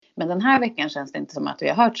Men den här veckan känns det inte som att vi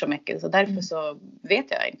har hört så mycket. Så därför så vet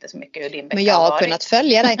jag inte så mycket hur din vecka Men jag har har varit. kunnat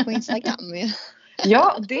följa dig på Instagram.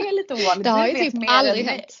 Ja, det är lite ovanligt. Det har ju vet typ mer aldrig än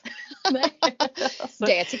mig. hänt. Nej, alltså.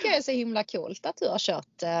 Det tycker jag är så himla coolt att du har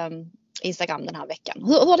kört Instagram den här veckan.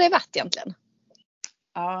 Hur har det varit egentligen?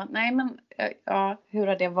 Ja, nej men hur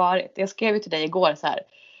har det varit? Jag skrev ju till dig igår så här.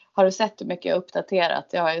 Har du sett hur mycket jag har uppdaterat?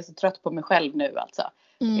 Jag är så trött på mig själv nu alltså.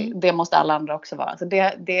 Det måste alla andra också vara. Så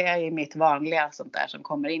det är ju mitt vanliga sånt där som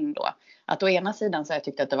kommer in då. Att å ena sidan så har jag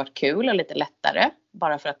tyckt att det har varit kul och lite lättare.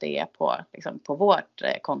 Bara för att det är på vårt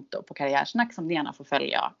konto på Karriärsnack som ni gärna får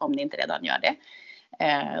följa om ni inte redan gör det.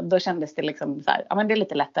 Då kändes det liksom så här, ja men det är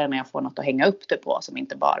lite lättare när jag får något att hänga upp det på som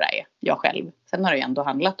inte bara är jag själv. Sen har det ju ändå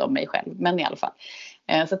handlat om mig själv, men i alla fall.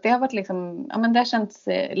 Så att det har varit liksom, ja men det har känts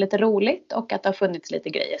lite roligt och att det har funnits lite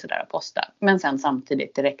grejer sådär att posta. Men sen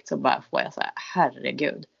samtidigt direkt så bara får jag så här,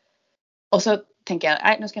 herregud. Och så tänker jag,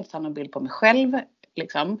 nej nu ska jag inte ta någon bild på mig själv,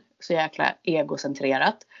 liksom, så jäkla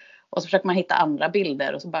egocentrerat. Och så försöker man hitta andra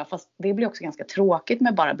bilder och så bara, fast det blir också ganska tråkigt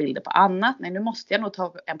med bara bilder på annat. Nej nu måste jag nog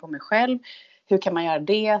ta en på mig själv. Hur kan man göra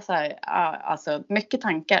det? Så här, alltså mycket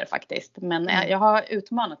tankar faktiskt. Men jag har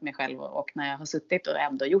utmanat mig själv och när jag har suttit och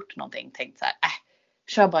ändå gjort någonting tänkt så här,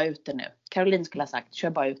 kör bara ut det nu. Caroline skulle ha sagt, kör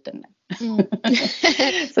bara ut det nu.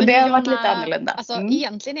 Så det har varit lite annorlunda. Alltså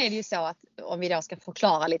egentligen är det ju så att om vi då ska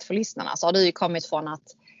förklara lite för lyssnarna så har du ju kommit från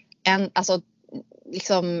att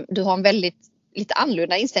liksom, du har en lite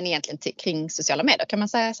annorlunda inställning egentligen kring sociala medier, kan man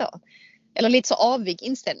säga så? Eller lite så avig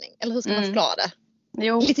inställning, eller hur ska man förklara det?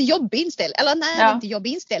 Jo. Lite jobbig inställning, eller nej inte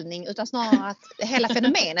jobbig inställning utan snarare att hela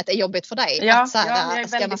fenomenet är jobbigt för dig. Att så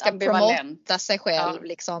här, man ska promota sig själv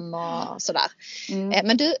liksom och sådär.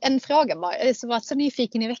 Men du, en fråga bara, jag var så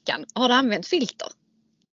nyfiken i veckan. Har du använt filter?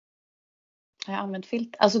 Har jag använt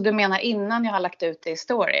filter? Alltså du menar innan jag har lagt ut det i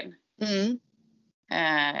storyn?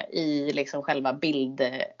 I liksom själva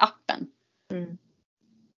bildappen.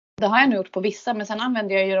 Det har jag nog gjort på vissa, men sen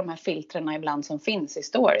använder jag ju de här filtrerna ibland som finns i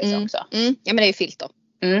stories också. Ja men det är ju filter.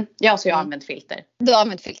 Ja, så jag har använt filter. Du har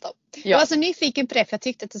använt filter. Ja. Jag var så nyfiken på det för jag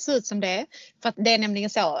tyckte att det såg ut som det. För att det är nämligen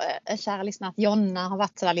så, kära lyssnare, att Jonna har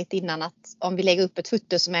varit så där lite innan att om vi lägger upp ett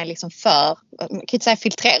foto som är liksom för, jag kan inte säga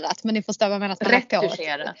filtrerat, men ni förstår vad jag menar.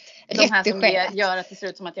 Retuscherat. De här som gör att det ser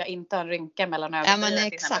ut som att jag inte har en rynka mellan ögonen. Ja men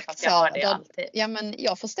exakt så. Jag har det alltid. Ja men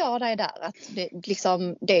jag förstår dig där. Att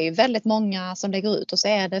det är ju väldigt många som lägger ut och så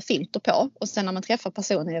är det filter på. Och sen när man träffar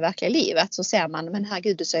personen i verkliga livet så ser man, men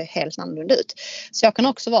herregud du ser helt annorlunda ut. Så jag kan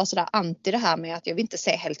också vara sådär anti det här med att jag vill inte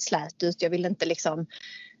se helt slät ut. Jag vill inte liksom,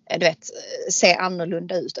 du vet, se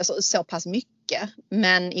annorlunda ut. Alltså så pass mycket.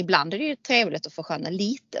 Men ibland är det ju trevligt att få sköna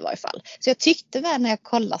lite i varje fall. Så jag tyckte väl när jag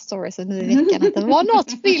kollade storiesen nu i veckan att det var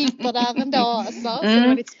något filter där ändå. Alltså. Så det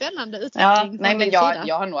var lite spännande utveckling. Ja, nej, men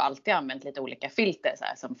jag har nog alltid använt lite olika filter så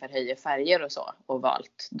här, som förhöjer färger och så. Och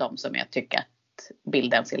valt de som jag tycker att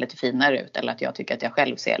bilden ser lite finare ut. Eller att jag tycker att jag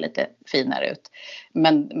själv ser lite finare ut.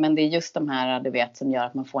 Men det är just de här, du vet, som gör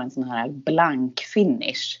att man får en sån här blank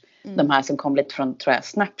finish. De här som kom lite från, tror jag,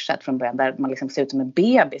 Snapchat från början. Där man liksom ser ut som en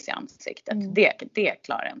bebis i ansiktet. Det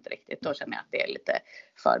klarar jag inte riktigt. Då känner jag att det är lite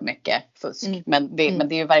för mycket fusk. Men det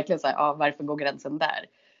är ju verkligen så här, varför går gränsen där?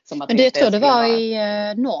 Som att men det tror det var i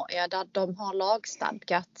Norge där de har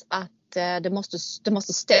lagstadgat att det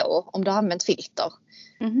måste stå om du har använt filter.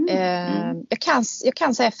 Jag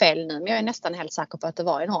kan säga fel nu, men jag är nästan helt säker på att det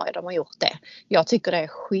var i Norge de har gjort det. Jag tycker det är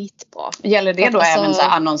skitbra. Gäller det då även så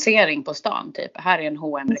annonsering på stan typ? Här är en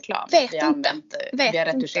H&M-reklam. Vi har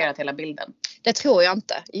retuscherat hela bilden. Det tror jag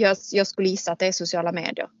inte. Jag skulle gissa att det är sociala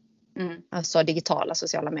medier. Alltså digitala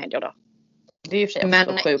sociala medier då. Det är ju för sig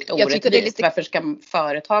också sjukt orättvist. Varför ska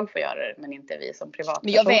företag få göra det men inte vi som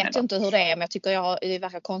privatpersoner? Jag vet inte hur det är, men jag tycker det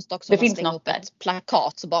verkar konstigt också. Det finns något upp ett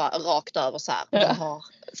plakat så bara rakt över så här. De har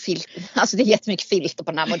filter. Alltså det är jättemycket filter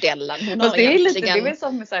på den här modellen. Det är väl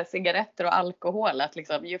som med så här cigaretter och alkohol. Att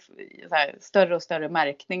liksom, ju så här, större och större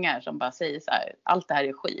märkningar som bara säger så här, allt det här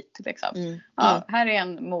är skit. Liksom. Här är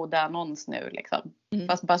en modeannons nu. Liksom.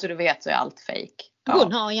 Fast bara så du vet så är allt fake.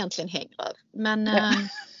 Hon har egentligen hängröv. Men...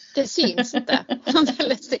 Det syns inte.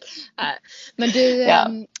 Men du,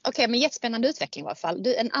 okej, men jättespännande utveckling i alla fall.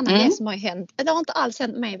 Du, en annan grej som har hänt, det har inte alls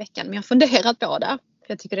hänt mig i veckan, men jag har funderat på det.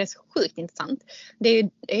 För jag tycker det är så sjukt intressant. Det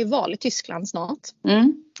är val i Tyskland snart.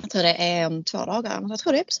 Jag tror det är om 2 dagar. Jag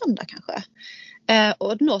tror det är på söndag kanske.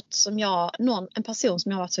 Och en person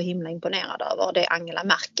som jag har varit så himla imponerad över, det är Angela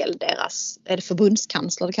Merkel, är det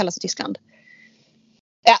förbundskansler det kallas i Tyskland.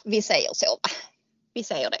 Ja, vi säger så. vi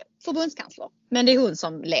säger det, förbundskansler. Men det är hon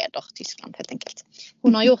som leder Tyskland helt enkelt.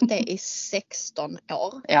 Hon har gjort det i 16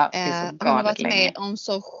 år. Ja, det är så hon har varit länge. med om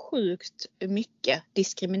så sjukt mycket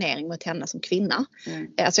diskriminering mot henne som kvinna.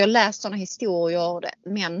 Alltså jag har läst sådana historier,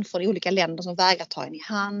 män från olika länder som vägrar ta en i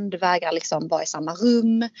hand, vägrar liksom vara i samma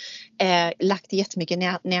rum, lagt jättemycket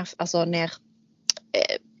ner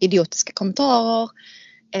idiotiska kommentarer.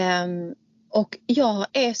 Och jag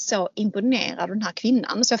är så imponerad av den här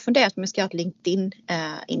kvinnan. Så jag har funderat om jag ska göra ett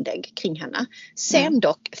LinkedIn-inlägg kring henne. Sen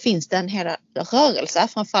dock finns det en hel rörelse,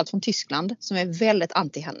 framförallt från Tyskland, som är väldigt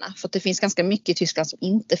anti henne. För att det finns ganska mycket i Tyskland som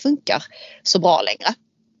inte funkar så bra längre.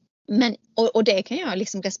 Men, och det kan jag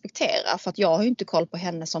liksom respektera, för att jag har ju inte koll på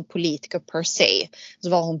henne som politiker per se. Så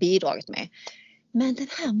vad hon bidragit med. Men den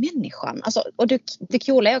här människan, alltså, och det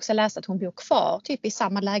coola är också att läsa att hon bor kvar typ i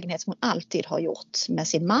samma lägenhet som hon alltid har gjort med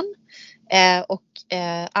sin man. Och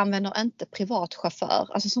använder inte privat chaufför.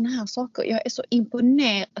 Alltså sådana här saker. Jag är så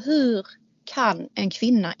imponerad. Hur kan en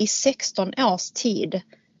kvinna i 16 års tid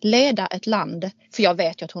leda ett land? För jag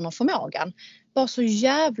vet ju att hon har förmågan. Bara så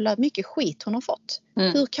jävla mycket skit hon har fått.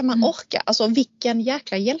 Hur kan man orka? Alltså vilken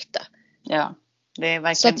jäkla hjälte. Ja. Det är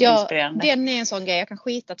verkligen inspirerande. Den är en sån grej jag kan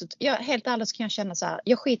skita. Helt ärligt så kan jag känna så här.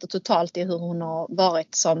 Jag skiter totalt i hur hon har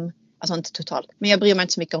varit som. Alltså inte totalt. Men jag bryr mig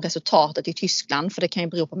inte så mycket om resultatet i Tyskland. För det kan ju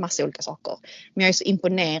bero på massa olika saker. Men jag är så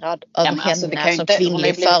imponerad över henne som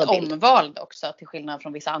kvinnlig förebild. Hon har blivit omvald också. Till skillnad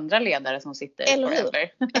från vissa andra ledare som sitter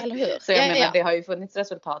forever. Eller hur? Så jag menar, det har ju funnits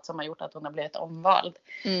resultat som har gjort att hon har blivit omvald.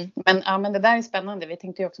 Men det där är spännande. Vi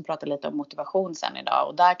tänkte ju också prata lite om motivation sen idag.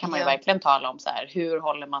 Och där kan man ju verkligen tala om så här. Hur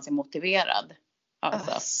håller man sig motiverad?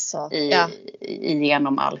 Alltså,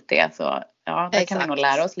 genom allt det. Så ja, där kan vi nog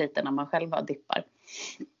lära oss lite när man själv bara dippar.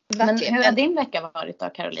 Verkligen. Men hur har din vecka varit då,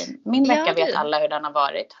 Caroline? Min vecka vet alla hur den har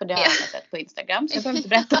varit. För det har alla sett på Instagram. Så jag behöver inte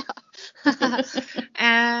berätta.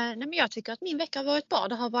 Nej, men jag tycker att min vecka har varit bra.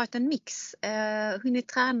 Det har varit en mix. Hunnit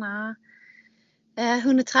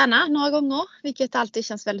träna några gånger. Vilket alltid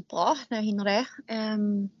känns väldigt bra när jag hinner det.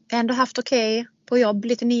 Ändå haft okej på jobb.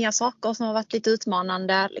 Lite nya saker som har varit lite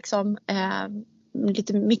utmanande. Liksom,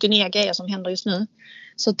 lite mycket nya grejer som händer just nu.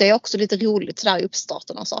 Så det är också lite roligt så där i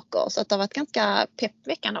uppstarten av saker. Så att det har varit ganska pepp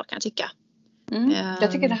veckan då, kan jag tycka.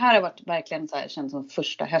 Jag tycker det här har varit verkligen så här, känns som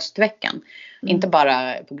första höstveckan. Inte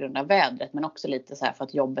bara på grund av vädret, men också lite så här för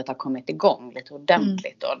att jobbet har kommit igång lite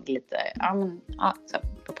ordentligt och lite så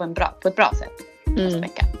på ett bra sätt.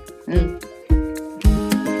 Höstvecka.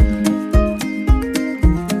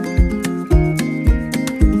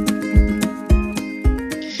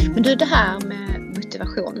 Men du, det här med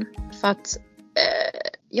motivation, för att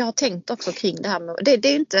jag har tänkt också kring det här med,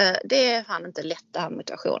 det är fan inte lätt det här med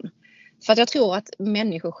motivation. För att jag tror att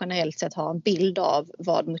människor generellt sett har en bild av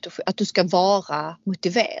att du ska vara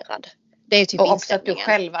motiverad. Det är typ och också att du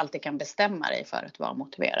själv alltid kan bestämma dig för att vara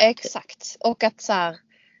motiverad. Exakt. Och att så här,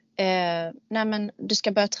 nej men du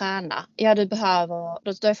ska börja träna. Ja, du behöver,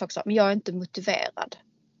 då är folk så, men jag är inte motiverad.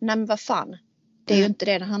 Nej men vad fan. Det är ju inte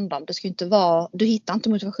det handlar om. Du hittar inte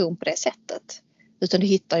motivation på det sättet. Utan du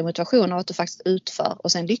hittar ju motivation av att du faktiskt utför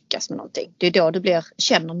och sen lyckas med någonting. Det är då du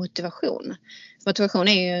känner motivation. Motivation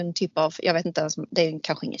är ju en typ av, jag vet inte, det är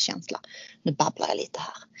kanske ingen känsla. Nu babblar jag lite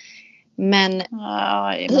här. Men,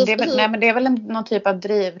 det är väl någon typ av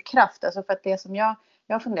drivkraft. Alltså för att det som jag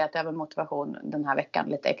har funderat över motivation den här veckan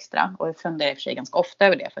lite extra. Och jag funderar i och för sig ganska ofta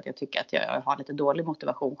över det. För att jag tycker att jag har lite dålig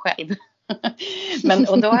motivation själv.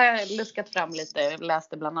 Och då har jag luskat fram lite. Jag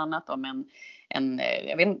läste bland annat om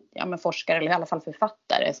en forskare, eller i alla fall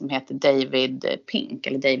författare, som heter David Pink,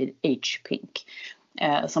 eller David H. Pink.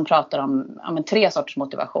 Som pratar om 3 sorters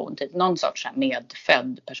motivation. Typ någon sorts här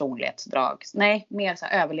medfödd personlighetsdrag. Nej, mer så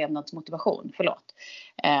här överlevnadsmotivation,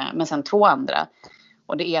 men sen 2 andra.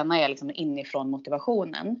 Och det ena är liksom inifrån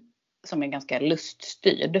motivationen, som är ganska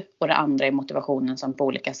luststyrd. Och det andra är motivationen som på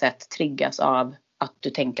olika sätt triggas av att du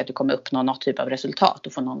tänker att du kommer uppnå något typ av resultat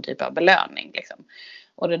och få någon typ av belöning. Liksom.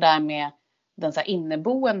 Och det där med den så här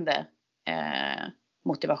inneboende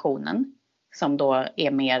motivationen, som då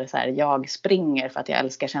är mer så här, jag springer för att jag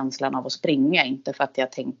älskar känslan av att springa. Inte för att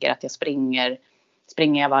jag tänker att jag springer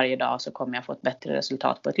jag varje dag så kommer jag få ett bättre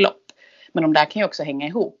resultat på ett lopp. Men de där kan ju också hänga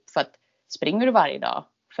ihop, för att springer du varje dag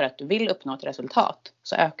för att du vill uppnå ett resultat,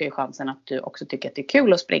 så ökar ju chansen att du också tycker att det är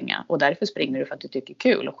kul att springa. Och därför springer du för att du tycker det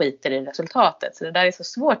är kul och skiter i resultatet. Så det där är så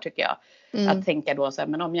svårt, tycker jag. Att tänka då så här,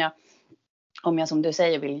 men om jag som du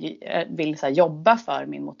säger vill så här, jobba för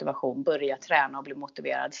min motivation, börja träna och bli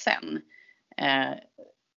motiverad sen.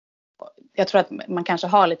 Jag tror att man kanske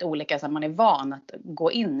har lite olika, så att man är van att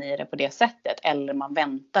gå in i det på det sättet, eller man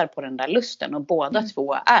väntar på den där lusten, och båda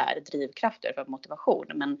två är drivkrafter för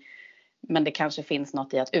motivation. Men det kanske finns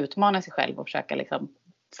något i att utmana sig själv och försöka liksom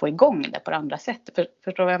få igång det på andra sätt.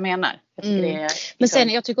 Förstår du vad jag menar? Jag tycker det är, Men sen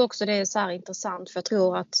jag tycker också det är så här intressant, för jag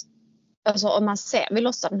tror att alltså, om man vill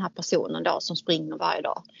lossa den här personen då som springer varje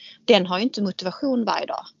dag. Den har ju inte motivation varje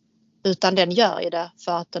dag. Utan den gör ju det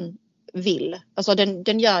för att den vill. Alltså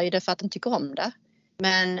den gör ju det för att den tycker om det.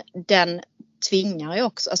 Men den tvingar ju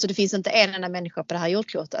också. Alltså det finns inte en enda människa på det här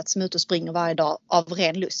jordklotet som är ute och springer varje dag av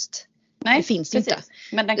ren lust. Nej, det finns precis. Inte.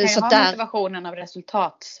 Men den kan ju ha motivationen av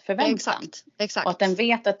resultatförväntan. Exakt. Och att den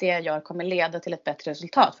vet att det jag gör kommer leda till ett bättre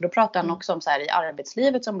resultat. För då pratar han också om så här i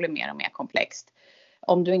arbetslivet som blir mer och mer komplext.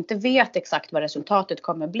 Om du inte vet exakt vad resultatet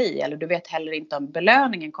kommer bli, eller du vet heller inte om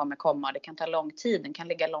belöningen kommer komma, det kan ta lång tid, den kan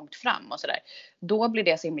ligga långt fram och sådär. Då blir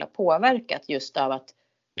det så himla påverkat just av att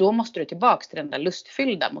då måste du tillbaka till den där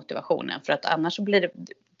lustfyllda motivationen. För att annars så blir det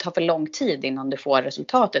tar för lång tid innan du får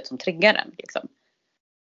resultatet som triggar den. Liksom.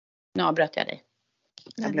 Nu avbröt jag dig.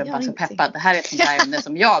 Jag blev bara så peppad. Det här är ett sånt här ämne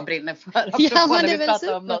som jag brinner för. Ja, men när vi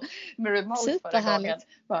pratade om något med remote förra gången.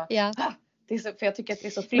 Ja. Det är så, för jag tycker att det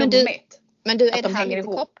är så flummigt. Men du, är det här lite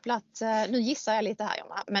kopplat, nu gissar jag lite här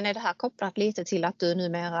Jonna, men är det här kopplat lite till att du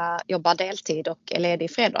numera jobbar deltid och är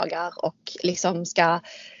ledig fredagar och liksom ska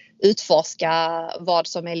utforska vad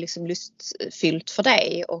som är liksom lustfyllt för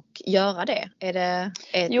dig och göra det?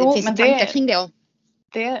 Finns det tankar kring det?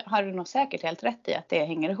 Det har du nog säkert helt rätt i att det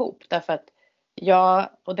hänger ihop. Därför att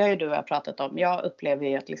och det har ju du och jag pratat om. Jag upplever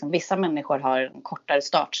ju att liksom vissa människor har en kortare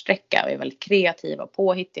startsträcka och är väldigt kreativa och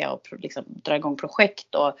påhittiga och liksom drar igång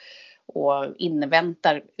projekt och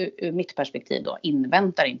inväntar, ur mitt perspektiv då,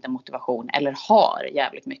 inväntar inte motivation eller har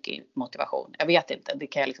jävligt mycket motivation. Jag vet inte, det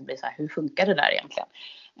kan jag liksom bli så här, hur funkar det där egentligen?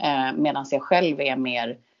 Medan jag själv är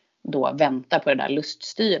mer då väntar på det där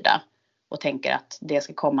luststyrda och tänker att det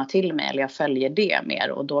ska komma till mig eller jag följer det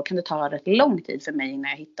mer. Och då kan det ta rätt lång tid för mig när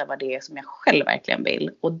jag hittar vad det är som jag själv verkligen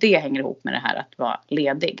vill. Och det hänger ihop med det här att vara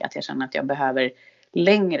ledig. Att jag känner att jag behöver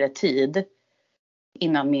längre tid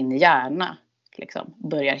innan min hjärna liksom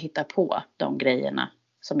börjar hitta på de grejerna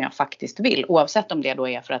som jag faktiskt vill. Oavsett om det då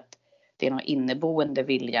är för att det är någon inneboende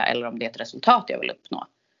vilja eller om det är ett resultat jag vill uppnå.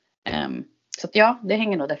 Så att ja, det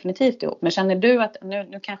hänger nog definitivt ihop. Men känner du att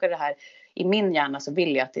nu kanske det här i min hjärna så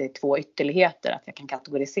vill jag att det är två ytterligheter. Att jag kan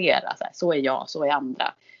kategorisera. Så är jag, så är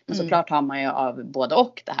andra. Men såklart har man ju av både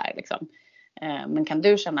och det här liksom. Men kan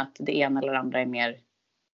du känna att det ena eller andra är mer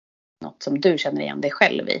något som du känner igen dig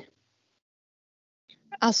själv i?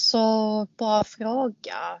 Alltså, bra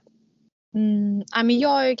fråga. Men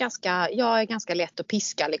jag är ganska lätt att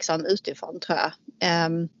piska liksom utifrån tror jag.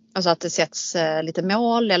 Alltså att det sätts lite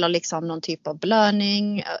mål eller liksom någon typ av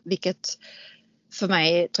belöning. Vilket för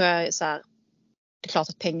mig tror jag är så här. Det är klart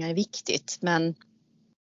att pengar är viktigt. Men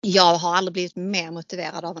jag har aldrig blivit mer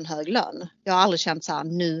motiverad av en hög lön. Jag har aldrig känt så här,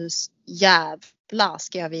 nu jävlar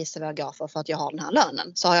ska jag visa vad jag går för att jag har den här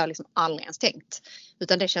lönen. Så har jag liksom aldrig ens tänkt.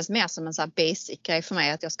 Utan det känns mer som en så här basic grej för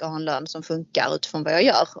mig att jag ska ha en lön som funkar utifrån vad jag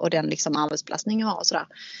gör. Och den liksom arbetsbelastning jag har och sådär.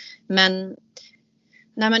 Men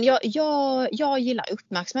jag gillar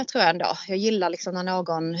uppmärksamhet tror jag ändå. Jag gillar liksom när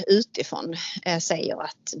någon utifrån säger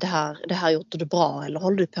att det här gjorde du bra eller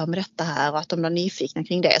håller du på med detta här och att de är nyfikna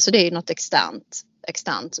kring det. Så det är ju något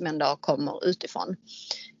externt som ändå kommer utifrån.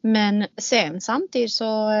 Men sen samtidigt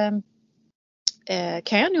så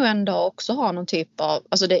kan jag nog ändå också ha någon typ av,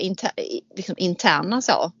 alltså det liksom interna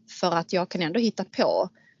så. För att jag kan ändå hitta på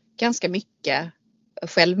ganska mycket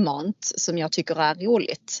självmant som jag tycker är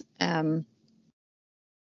roligt.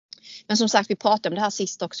 Men som sagt, vi pratade om det här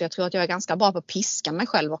sist också. Jag tror att jag är ganska bra på att piska mig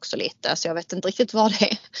själv också lite. Så jag vet inte riktigt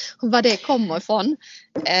var det kommer ifrån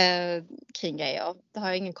kring grejer. Det har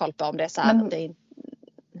jag ingen koll på om det är så här.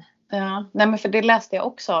 Ja, nej men för det läste jag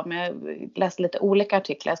också. Men jag läste lite olika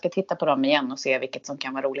artiklar. Jag ska titta på dem igen och se vilket som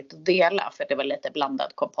kan vara roligt att dela. För det var lite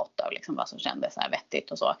blandad kompott av liksom vad som kändes så här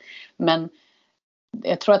vettigt och så. Men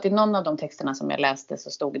jag tror att i någon av de texterna som jag läste så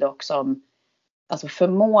stod det också om alltså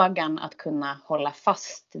förmågan att kunna hålla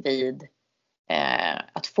fast vid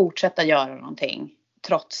att fortsätta göra någonting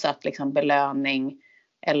trots att liksom belöning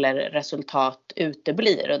eller resultat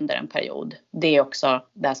uteblir under en period. Det är också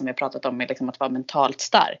det som vi har pratat om med liksom att vara mentalt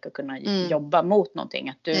stark och kunna jobba mot någonting.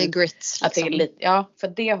 Att du, det är grit. Att det är lite, ja, för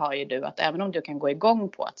det har ju du att även om du kan gå igång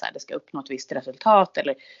på att så här, det ska uppnå ett visst resultat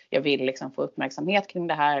eller jag vill liksom få uppmärksamhet kring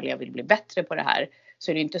det här eller jag vill bli bättre på det här.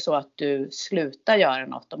 Så är det inte så att du slutar göra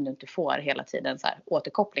något om du inte får hela tiden så här,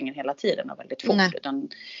 återkopplingen hela tiden och väldigt fort. Utan,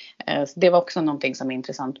 så det var också någonting som är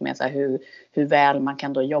intressant med så här, hur väl man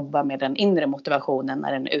kan då jobba med den inre motivationen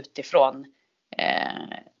när den utifrån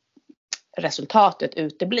resultatet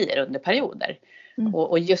uteblir under perioder.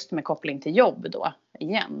 Och just med koppling till jobb då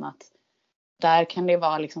igen att där kan det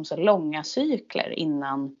vara liksom så långa cykler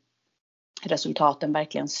innan resultaten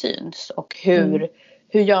verkligen syns. Och hur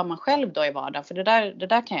gör man själv då i vardagen? För det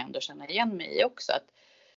där kan jag ändå känna igen mig i också. Att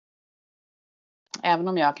även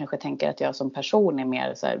om jag kanske tänker att jag som person är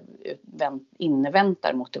mer så här,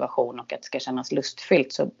 inväntar motivation och att det ska kännas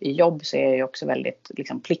lustfyllt, så i jobb så är jag ju också väldigt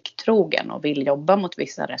liksom plikttrogen och vill jobba mot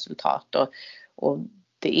vissa resultat. Och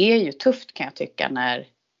det är ju tufft, kan jag tycka, när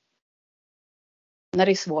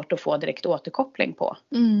det är svårt att få direkt återkoppling på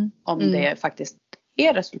om det faktiskt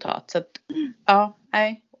är resultat. Så att, ja,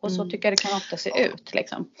 nej. Och så tycker jag det kan ofta se ut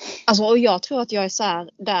liksom. Alltså, och jag tror att jag är så här,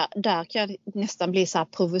 där kan jag nästan bli så här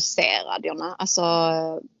provocerad, Jonna. Alltså,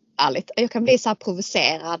 ärligt. Jag kan bli så här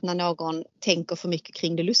provocerad när någon tänker för mycket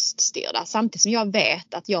kring det luststyrda. Samtidigt som jag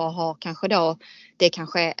vet att jag har kanske då, det är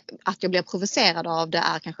kanske att jag blir provocerad av det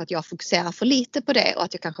är kanske att jag fokuserar för lite på det och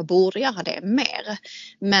att jag kanske borde göra det mer.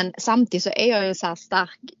 Men samtidigt så är jag ju så här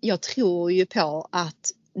stark, jag tror ju på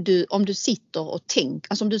att om du sitter och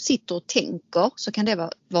tänker så kan det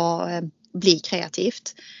bli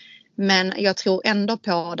kreativt. Men jag tror ändå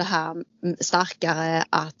på det här starkare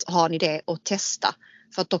att ha en idé och testa.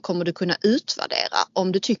 För att då kommer du kunna utvärdera.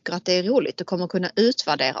 Om du tycker att det är roligt, du kommer kunna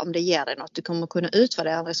utvärdera om det ger dig något. Du kommer kunna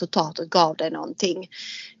utvärdera om resultatet gav dig någonting.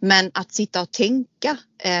 Men att sitta och tänka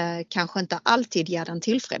kanske inte alltid ger den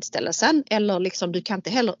tillfredsställelsen. Eller liksom, du kan inte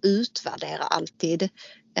heller utvärdera alltid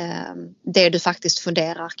det du faktiskt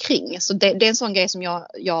funderar kring. Så det är en sån grej som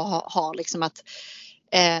jag har liksom att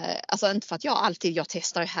alltså inte för att jag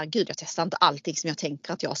testar, herregud, jag testar inte allting som jag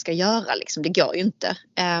tänker att jag ska göra liksom, det går ju inte.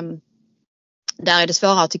 Där är det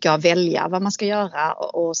svårare, tycker jag, att välja vad man ska göra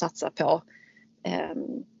och satsa på.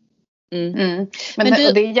 Men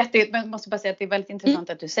jag måste bara säga att det är väldigt intressant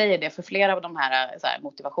att du säger det. För flera av de här, så här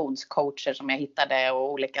motivationscoacher som jag hittade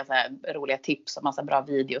och olika så här roliga tips och massa bra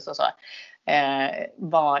videos och så.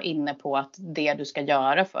 Var inne på att det du ska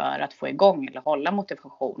göra för att få igång eller hålla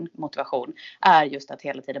motivation är just att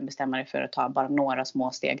hela tiden bestämma dig för att ta bara några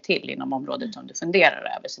små steg till inom området som du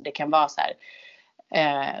funderar över. Så det kan vara så här,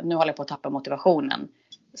 nu håller jag på att tappa motivationen.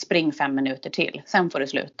 Spring 5 minuter till. Sen får du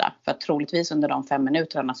sluta. För att troligtvis under de 5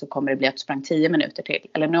 minuterna så kommer det bli att du sprang 10 minuter till.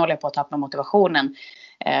 Eller nu håller jag på att tappa motivationen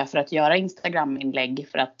för att göra Instagram-inlägg.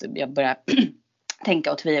 För att jag börjar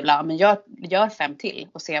tänka och tvivla. Men gör 5 till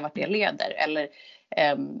och se vart det leder. Eller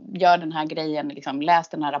gör den här grejen. Liksom, läs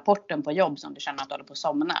den här rapporten på jobb som du känner att du håller på att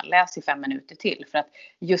somna. Läs i 5 minuter till. För att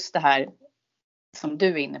just det här som du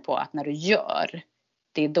är inne på. Att när du gör.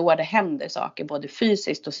 Det är då det händer saker. Både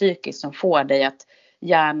fysiskt och psykiskt som får dig att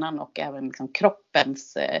hjärnan och även liksom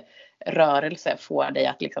kroppens rörelse får dig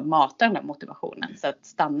att liksom mata den där motivationen. Så att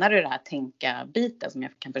stannar du i det här tänka-biten som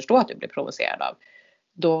jag kan förstå att du blir provocerad av.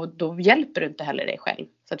 Då hjälper du inte heller dig själv.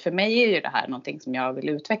 Så att för mig är ju det här någonting som jag vill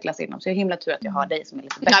utvecklas inom. Så jag är himla tur att jag har dig som är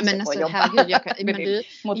lite bättre på att jobba. Herregud,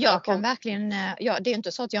 jag kan verkligen, det är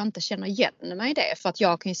inte så att jag inte känner igen mig i det. För att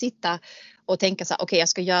jag kan ju sitta och tänka så här, okej, jag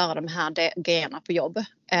ska göra de här grejerna på jobb.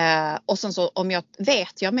 Och sen så om jag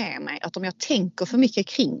med mig att om jag tänker för mycket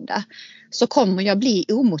kring det så kommer jag bli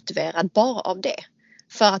omotiverad bara av det.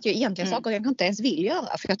 För att jag egentligen saker jag inte ens vill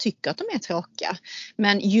göra. För jag tycker att de är tråkiga.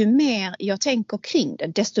 Men ju mer jag tänker kring det.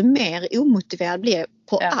 Desto mer omotiverad blir jag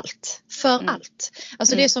på allt. För allt.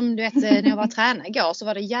 Alltså det är som du vet när jag var tränare igår. Så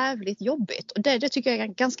var det jävligt jobbigt. Och det tycker jag är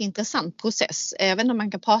en ganska intressant process. Jag vet inte om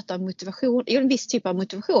man kan prata om motivation. En viss typ av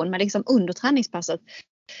motivation. Men liksom under träningspasset.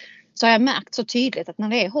 Så har jag märkt så tydligt att när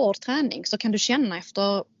det är hård träning. Så kan du känna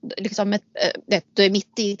efter liksom du är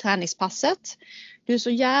mitt i träningspasset. Du är så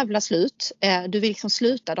jävla slut. Du vill liksom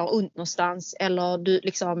sluta där ont någonstans. Eller du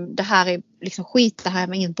liksom, det här är liksom skit. Det här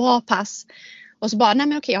är inget bra pass. Och så bara, nej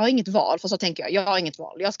men okej, jag har inget val. För så tänker jag har inget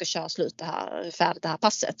val. Jag ska köra slut färdigt det här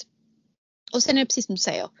passet. Och sen är det precis som du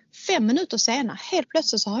säger. 5 minuter senare, helt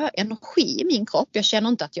plötsligt så har jag energi i min kropp. Jag känner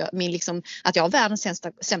inte att jag har världens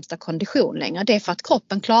sämsta kondition längre. Det är för att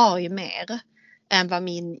kroppen klarar ju mer än vad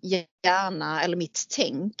min hjärna eller mitt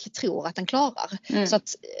tänk tror att den klarar. Så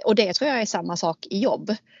att, och det tror jag är samma sak i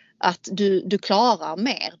jobb. Att du klarar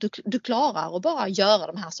mer. Du klarar att bara göra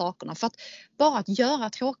de här sakerna. För att bara att göra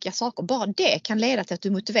tråkiga saker, bara det kan leda till att du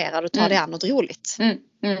är motiverad och tar det an något roligt.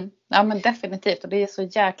 Ja men definitivt. Och det är så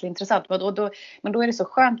jäkla intressant. Men då är det så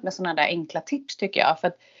skönt med sådana där enkla tips tycker jag. För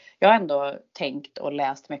att jag har ändå tänkt och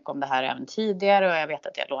läst mycket om det här även tidigare. Och jag vet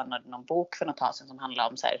att jag lånade någon bok för något tag sedan som handlar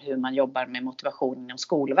om så här, hur man jobbar med motivation inom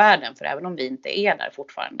skolvärlden. För även om vi inte är där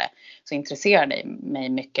fortfarande så intresserar det mig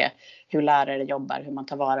mycket hur lärare jobbar. Hur man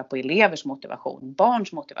tar vara på elevers motivation.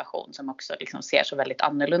 Barns motivation som också liksom ser så väldigt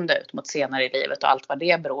annorlunda ut mot senare i livet. Och allt vad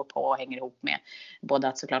det beror på och hänger ihop med. Både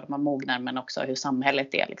att såklart man mognar men också hur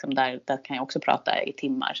samhället är. Liksom där kan jag också prata i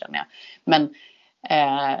timmar känner jag. Men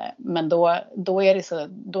Men då är det så,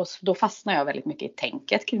 då fastnar jag väldigt mycket i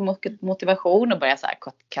tänket kring motivation och börjar så här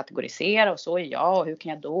kategorisera, och så är jag och hur kan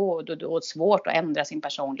jag då, och då är det svårt att ändra sin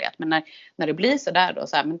personlighet. Men när det blir så där då,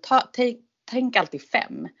 så här, men tänk alltid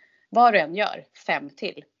 5, vad du än gör, 5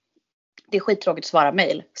 till. Det är skittråkigt att svara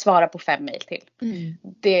mejl. Svara på 5 mejl till.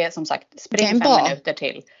 Det är som sagt, spring 5 minuter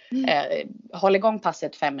till. Håll igång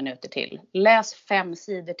passet 5 minuter till. Läs 5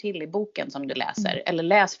 sidor till i boken som du läser. Eller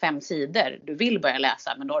läs 5 sidor. Du vill börja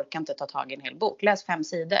läsa men du orkar inte ta tag i en hel bok. Läs 5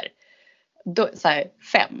 sidor. Då, så här,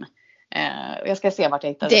 5. Jag ska se vart jag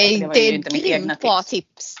hittar det. Det är ett grymt bra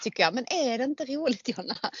tips tycker jag. Men är det inte roligt,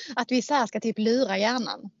 Jonna, att vi så här ska typ lura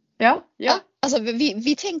hjärnan? Ja. Alltså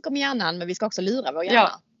vi tänker med hjärnan, men vi ska också lura vår hjärna.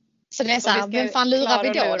 Ja. Så det är så här, vem fan lurar vi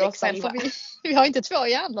då liksom? Vi har inte 2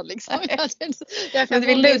 hjärnor liksom. Det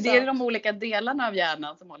är de olika delarna av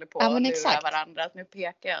hjärnan som håller på att lura varandra. Nu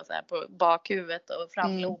pekar jag så här på bakhuvudet och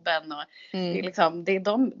framloben. Och det är liksom, det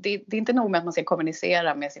är inte nog med att man ska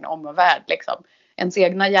kommunicera med sin omvärld liksom. Ens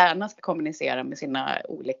egna hjärna ska kommunicera med sina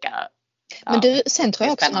olika. Men du, sen tror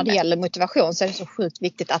jag också när det gäller motivation så är det så sjukt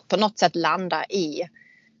viktigt att på något sätt landa i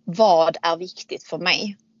vad är viktigt för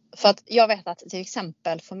mig. För att jag vet att till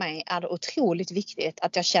exempel för mig är det otroligt viktigt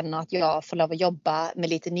att jag känner att jag får lov att jobba med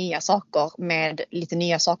lite nya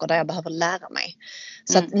saker där jag behöver lära mig.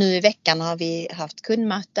 Så att nu i veckan har vi haft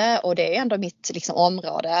kundmöte och det är ändå mitt liksom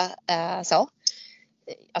område så.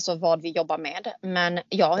 Alltså vad vi jobbar med. Men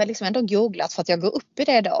jag har liksom ändå googlat för att jag går upp i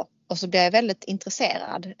det då. Och så blir jag väldigt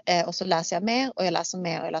intresserad. Och så läser jag mer och jag läser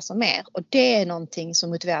mer och jag läser mer. Och det är någonting som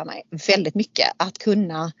motiverar mig väldigt mycket. Att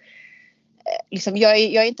kunna liksom, jag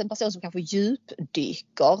är inte en person som kanske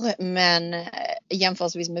djupdyker, men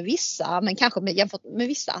jämförelsevis med vissa, men kanske jämfört med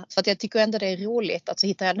vissa, för att jag tycker ändå det är roligt att så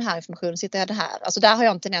hittar jag den här informationen, så hittar jag det här. Alltså där har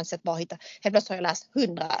jag en tendens att bara hitta, helt plötsligt har jag läst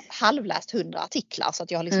halvläst 100 artiklar så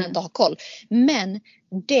att jag liksom inte har koll. Men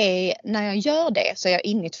när jag gör det så är jag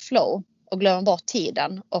inne i ett flow och glömmer bort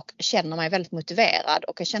tiden och känner mig väldigt motiverad,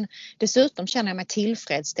 och dessutom känner jag mig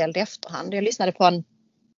tillfredsställd i efterhand. Jag lyssnade på en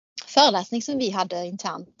föreläsning som vi hade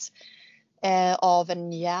internt av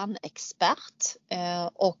en hjärnexpert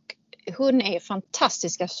och hon är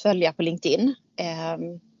fantastisk att följa på LinkedIn.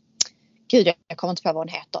 Jag kommer inte på vad hon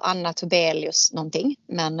heter, Anna Tobelius någonting,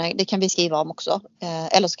 men det kan vi skriva om också,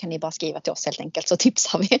 eller så kan ni bara skriva till oss helt enkelt så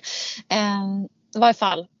tipsar vi. I varje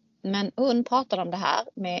fall, men hon pratade om det här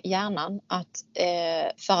med hjärnan, att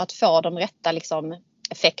för att få de rätta liksom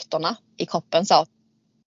effekterna i kroppen så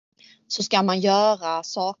ska man göra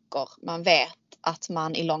saker man vet att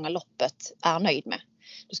man i långa loppet är nöjd med.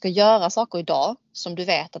 Du ska göra saker idag som du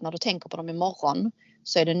vet att när du tänker på dem imorgon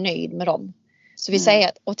så är du nöjd med dem. Så vi säger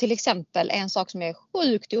att, och till exempel en sak som jag är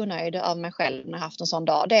sjukt onöjd av mig själv när jag haft en sån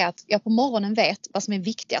dag, det är att jag på morgonen vet vad som är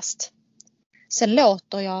viktigast. Sen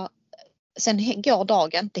går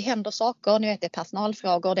dagen, det händer saker, ni vet det är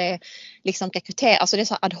personalfrågor, det är liksom rekrytering, alltså det är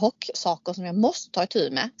så ad hoc saker som jag måste ta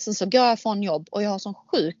itu med. Sen så går jag från jobb och jag har sån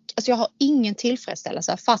jag har ingen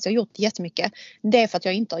tillfredsställelse fast jag har gjort jättemycket. Det är för att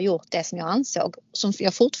jag inte har gjort det som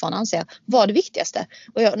jag fortfarande anser var det viktigaste.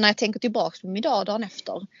 Och när jag tänker tillbaka på min dagen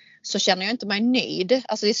efter så känner jag inte mig nöjd.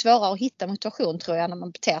 Alltså det är svårare att hitta motivation tror jag när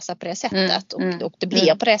man beter sig på det sättet och det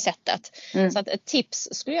blir på det sättet. Så att ett tips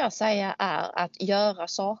skulle jag säga är att göra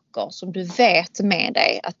saker som du vet med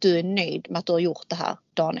dig att du är nöjd med att du har gjort det här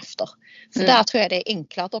dagen efter. För där tror jag det är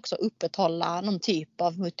enklare att också upprätthålla någon typ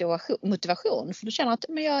av motivation. För du känner att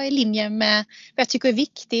men jag är i linje med vad jag tycker är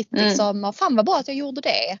viktigt. Liksom, och fan vad bra att jag gjorde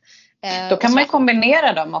det. Då kan man ju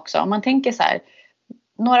kombinera dem också. Om man tänker så här,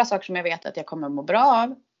 några saker som jag vet att jag kommer må bra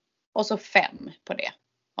av. Och så 5 på det.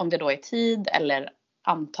 Om det då är tid eller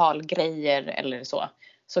antal grejer eller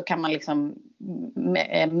så kan man liksom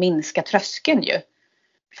minska tröskeln ju.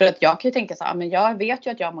 För att jag kan ju tänka så här, men jag vet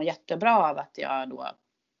ju att jag mår jättebra av att jag då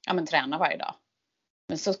tränar varje dag.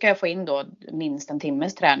 Men så ska jag få in då minst en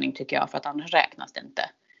timmes träning tycker jag, för att annars räknas det inte.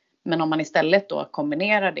 Men om man istället då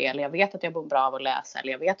kombinerar det, eller jag vet att jag mår bra av att läsa,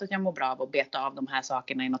 eller jag vet att jag mår bra av att beta av de här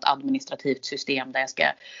sakerna i något administrativt system där jag ska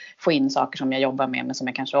få in saker som jag jobbar med men som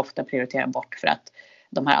jag kanske ofta prioriterar bort för att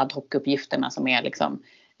de här ad hoc-uppgifterna som är liksom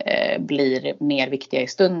blir mer viktiga i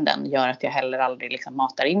stunden gör att jag heller aldrig liksom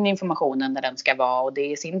matar in informationen där den ska vara, och det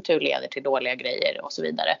i sin tur leder till dåliga grejer och så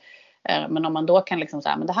vidare. Men om man då kan liksom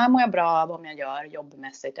säga, men det här mår jag bra av om jag gör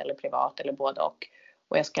jobbmässigt eller privat eller både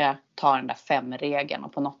och jag ska ta den där 5-regeln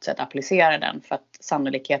och på något sätt applicera den, för att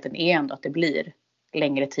sannolikheten är ändå att det blir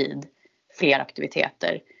längre tid, fler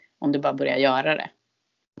aktiviteter om du bara börjar göra det.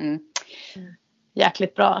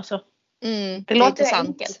 Jäkligt bra alltså. Det låter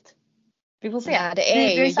enkelt. Vi får se. Ja,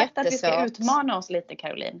 det är du har sagt jättesvårt att vi ska utmana oss lite,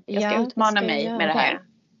 Caroline. Jag ska utmana mig med det här.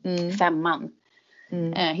 5:an.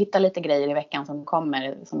 Hitta lite grejer i veckan som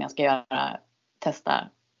kommer som jag ska testa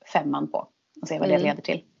 5:an på och se vad det leder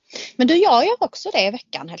till. Men jag gör också det i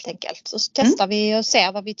veckan helt enkelt. Så testar vi och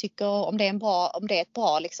ser vad vi tycker, om det är ett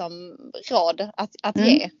bra liksom, råd att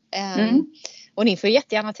ge. Och ni får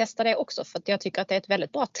jättegärna testa det också, för att jag tycker att det är ett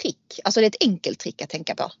väldigt bra trick. Alltså det är ett enkelt trick att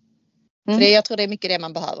tänka på. För jag tror det är mycket det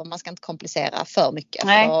man behöver. Man ska inte komplicera för mycket.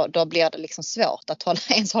 För då blir det liksom svårt att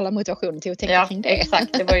hålla motivationen till att tänka kring det.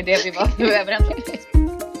 Exakt, det var ju det vi var överens om.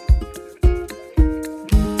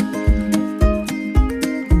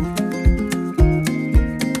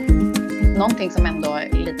 Någonting som ändå är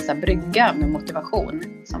lite så här brygga med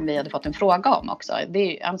motivation, som vi hade fått en fråga om också. Det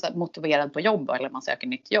är ju alltså motiverad på jobb, eller man söker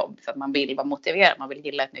nytt jobb för att man vill vara motiverad, man vill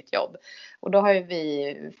gilla ett nytt jobb. Och då har ju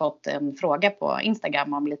vi fått en fråga på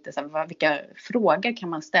Instagram om lite så här, vilka frågor kan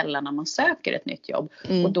man ställa när man söker ett nytt jobb.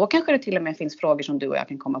 Och då kanske det till och med finns frågor som du och jag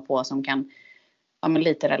kan komma på som kan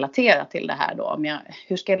lite relatera till det här då.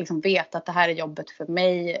 Hur ska jag liksom veta att det här är jobbet för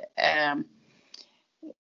mig?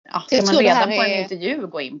 Ska man redan på en intervju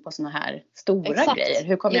gå in på såna här stora grejer?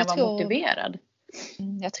 Hur kommer jag vara motiverad?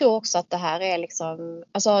 Jag tror också att det här är liksom,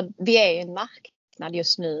 alltså vi är i en marknad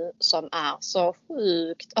just nu som är så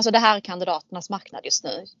sjukt. Alltså det här är kandidaternas marknad just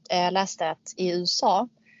nu. Jag läste att i USA,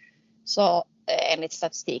 så enligt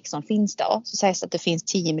statistik som finns då, så sägs det att det finns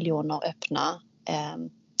 10 miljoner öppna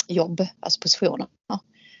jobb, alltså positioner.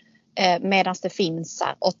 Medan det finns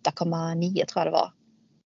 8,9 tror jag det var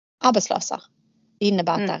arbetslösa. Det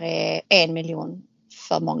innebär att det är 1 miljon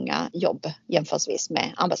för många jobb jämförelsevis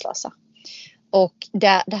med arbetslösa. Och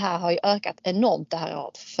det här har ju ökat enormt det här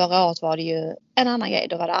året. Förra året var det ju en annan grej.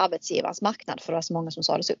 Då var det arbetsgivarens marknad, för det var så många som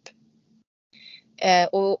sades upp.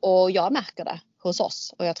 Och jag märker det hos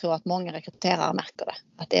oss. Och jag tror att många rekryterare märker det.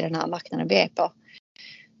 Att det är den här marknaden vi är på.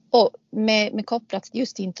 Och med kopplat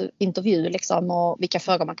just intervju liksom, och vilka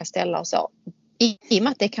frågor man kan ställa och så. I och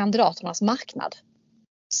med att det är kandidaternas marknad,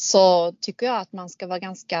 så tycker jag att man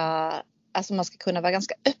ska kunna vara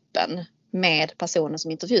ganska öppen med personer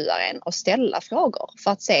som intervjuar en och ställa frågor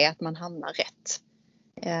för att se att man hamnar rätt.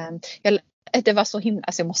 Det var så himla,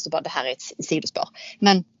 alltså jag måste bara, det här är ett sidospår.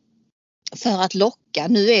 Men för att locka,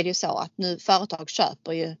 nu är det ju så att nu företag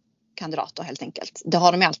köper ju kandidater helt enkelt. Det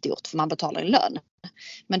har de alltid gjort, för man betalar en lön.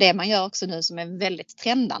 Men det man gör också nu som är väldigt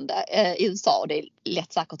trendande i USA, och det är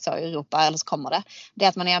lätt säkert så i Europa, eller så kommer det är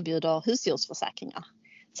att man erbjuder husdjursförsäkringar.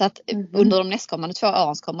 Så att under de nästkommande 2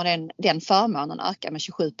 åren så kommer den förmånen öka med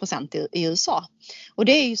 27% i USA. Och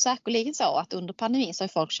det är ju säkerligen så att under pandemin så har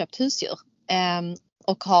folk köpt husdjur.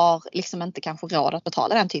 Och har liksom inte kanske råd att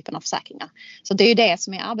betala den typen av försäkringar. Så det är ju det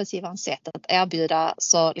som är arbetsgivarens sätt, att erbjuda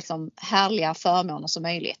så liksom härliga förmåner som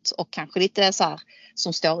möjligt. Och kanske lite så här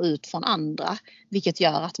som står ut från andra. Vilket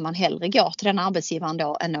gör att man hellre går till den arbetsgivaren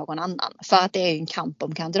då än någon annan. För att det är ju en kamp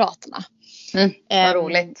om kandidaterna. Vad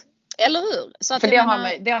roligt. Eller hur? Så att för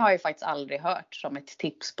det har jag ju faktiskt aldrig hört som ett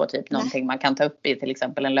tips på typ någonting man kan ta upp i till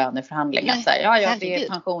exempel en löneförhandling. Att säga, det är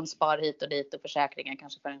pensionsspar hit och dit och försäkringar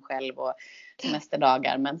kanske för en själv och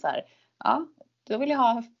semesterdagar. Men så här, då vill jag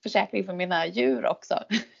ha försäkring för mina djur också.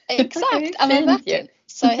 Exakt, ja, men verkligen.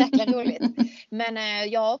 Så jäkla roligt. Men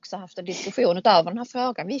jag har också haft en diskussion utöver den här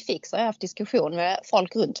frågan vi fick. Så jag har haft diskussion med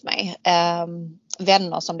folk runt mig.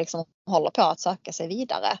 Vänner som liksom håller på att söka sig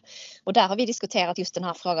vidare. Och där har vi diskuterat just den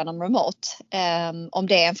här frågan om remote. Om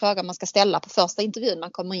det är en fråga man ska ställa på första intervjun.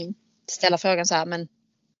 Man kommer in, ställa frågan så här, men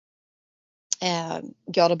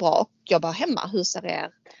går det bra att jobba hemma? Hur ser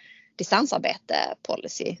er distansarbete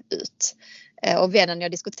policy ut? Och vännen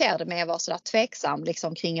jag diskuterade med var så där tveksam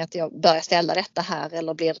liksom, kring att jag börjar ställa detta här,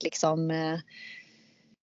 eller blir det liksom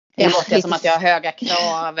det låter som att jag har höga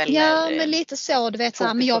krav eller, ja, men lite så, du vet så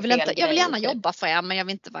här, men jag vill gärna jobba för er, men jag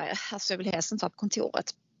vill inte vara, alltså jag vill helst inte vara på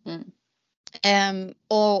kontoret.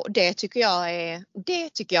 Och det tycker jag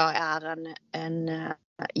är en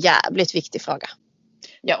jävligt viktig fråga.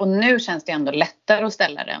 Ja, och nu känns det ändå lättare att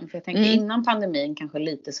ställa den. För jag tänker innan pandemin kanske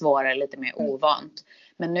lite svårare, lite mer ovant.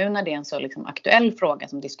 Men nu när det är en så liksom aktuell fråga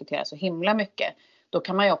som diskuteras så himla mycket. Då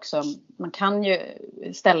kan man kan ju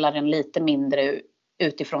ställa den lite mindre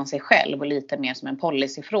utifrån sig själv och lite mer som en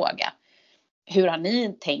policyfråga. Hur har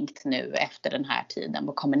ni tänkt nu efter den här tiden?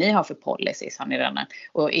 Vad kommer ni ha för policies? Har ni redan?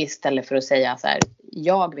 Och istället för att säga så här,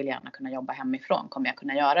 jag vill gärna kunna jobba hemifrån, kommer jag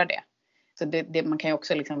kunna göra det? Så man kan ju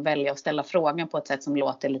också liksom välja att ställa frågan på ett sätt som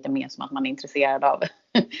låter lite mer som att man är intresserad av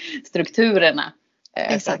strukturerna.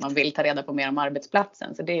 För att man vill ta reda på mer om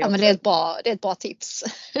arbetsplatsen. Så det är också... men det är ett bra tips.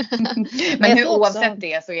 Men oavsett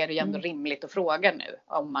det så är det ju ändå rimligt att fråga nu.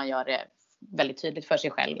 Om man gör det väldigt tydligt för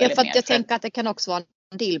sig själv. Ja, för att jag tänker att det kan också vara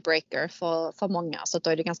dealbreaker för många. Så då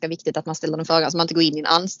är det ganska viktigt att man ställer den frågan så man inte går in i en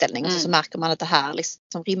anställning. Och så märker man att det här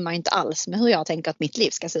liksom rimmar inte alls med hur jag tänker att mitt liv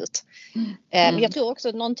ska se ut. Men jag tror också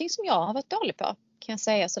att någonting som jag har varit dålig på, kan jag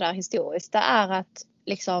säga sådär historiskt, det är att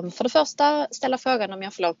liksom, för det första ställa frågan om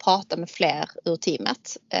jag får lov att prata med fler ur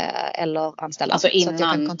teamet eller anställda. Alltså innan. Så att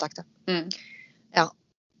jag kan kontakta. Ja,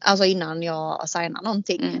 alltså innan jag signar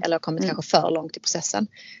någonting eller kommit kanske för långt i processen.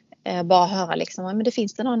 Bara höra liksom, men det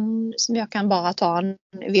finns det någon som jag kan bara ta en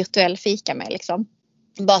virtuell fika med liksom.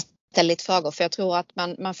 Bara ställa lite frågor, för jag tror att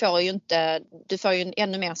man får ju inte, du får ju en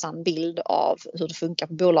ännu mer sann bild av hur det funkar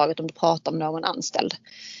på bolaget om du pratar med någon anställd.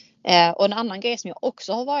 Och en annan grej som jag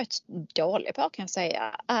också har varit dålig på, kan jag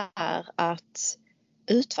säga, är att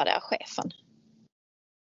utvärdera chefen.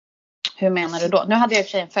 Hur menar du då? Nu hade jag i och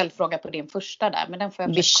för sig en följdfråga på din första där, men den får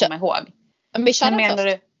jag försöka komma ihåg. Men vi kör den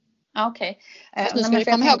först. Ja, okej. Nu ska vi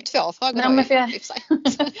komma ihåg 2 frågor.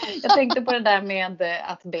 Jag tänkte på det där med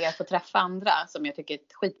att be få träffa andra, som jag tycker är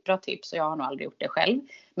ett skitbra tips, och jag har nog aldrig gjort det själv.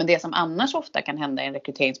 Men det som annars ofta kan hända i en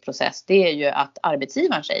rekryteringsprocess, det är ju att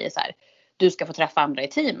arbetsgivaren säger så här: du ska få träffa andra i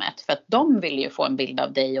teamet, för att de vill ju få en bild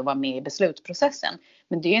av dig och vara med i beslutsprocessen.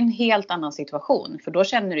 Men det är en helt annan situation, för då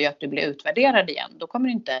känner du ju att du blir utvärderad igen. Då kommer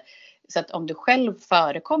du inte, så att om du själv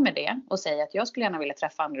förekommer det och säger att jag skulle gärna vilja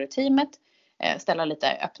träffa andra i teamet, ställa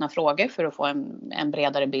lite öppna frågor för att få en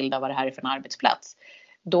bredare bild av vad det här är för en arbetsplats.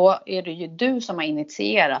 Då är det ju du som har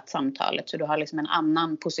initierat samtalet, så du har liksom en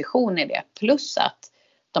annan position i det. Plus att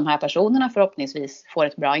de här personerna förhoppningsvis får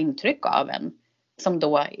ett bra intryck av en, som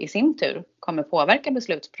då i sin tur kommer påverka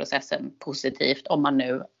beslutsprocessen positivt om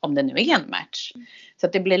det nu är en match. Så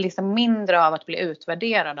att det blir liksom mindre av att bli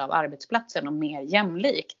utvärderad av arbetsplatsen och mer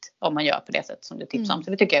jämlikt om man gör på det sätt som du tipsar om.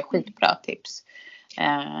 Så det tycker jag är skitbra tips.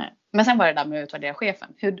 Men sen var det där med att utvärdera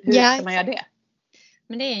chefen. Hur ska man göra det?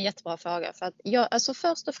 Men det är en jättebra fråga. För att alltså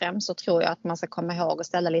först och främst så tror jag att man ska komma ihåg och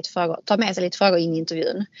ställa lite frågor. Ta med sig lite frågor in i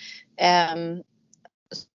intervjun.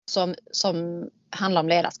 Som handlar om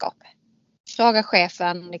ledarskap. Fråga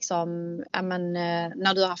chefen liksom,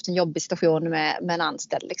 när du har haft en jobbig situation med en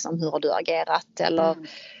anställd, liksom, hur har du agerat? Eller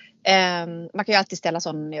man kan ju alltid ställa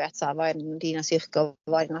sån, vad är dina styrkor,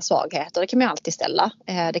 vad är dina svagheter? Det kan man ju alltid ställa.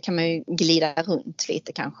 Det kan man ju glida runt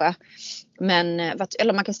lite kanske. Men,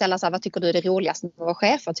 eller man kan ställa så här: vad tycker du är det roligaste med att vara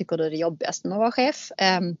chef? Vad tycker du är det jobbigaste med att vara chef?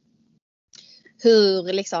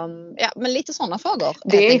 Hur liksom, men lite sådana frågor.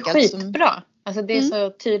 Det är skitbra. Alltså det är så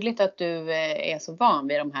tydligt att du är så van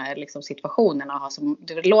vid de här liksom situationerna.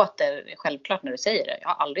 Det låter självklart när du säger det. Jag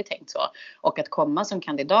har aldrig tänkt så. Och att komma som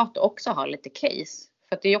kandidat och också ha lite case.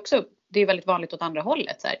 För att det är väldigt vanligt åt andra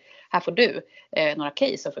hållet. Så här får du några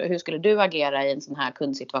case. Hur skulle du agera i en sån här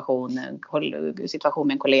kundsituation, situation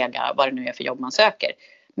med en kollega, vad det nu är för jobb man söker.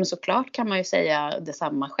 Men såklart kan man ju säga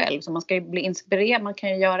detsamma själv. Så man ska ju bli inspirerad.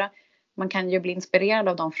 Man kan ju bli inspirerad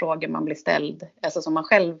av de frågor man blir ställd, alltså som man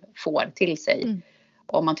själv får till sig.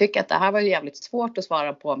 Om man tycker att det här var ju jävligt svårt att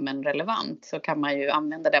svara på men relevant, så kan man ju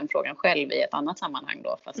använda den frågan själv i ett annat sammanhang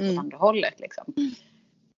då, fast åt andra hållet liksom.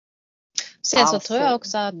 Sen så tror jag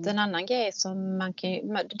också att en annan grej som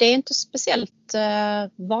det är inte speciellt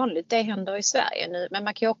vanligt, det händer i Sverige nu, men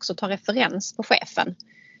man kan ju också ta referens på chefen.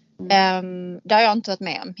 Det har jag inte varit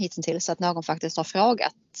med om hittills, att någon faktiskt har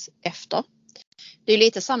frågat efter. Det är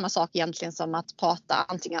lite samma sak egentligen som att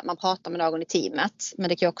antingen att man pratar med någon i teamet, men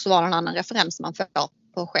det kan också vara en annan referens man får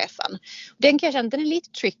på chefen. Den kan jag känna, den är lite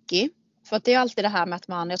tricky, för att det är alltid det här med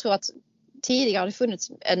att jag tror att tidigare har det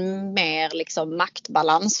funnits en mer liksom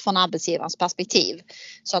maktbalans från arbetsgivarens perspektiv.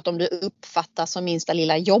 Så att om du uppfattas som minsta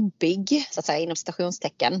lilla jobbig, så att säga inom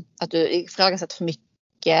citationstecken, att du ifrågasätter för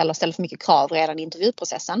mycket eller ställer för mycket krav redan i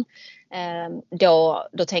intervjuprocessen, då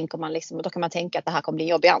tänker man liksom, då kan man tänka att det här kommer bli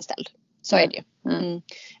en jobbig anställd. Så är det ju.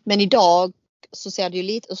 Men idag så ser det ju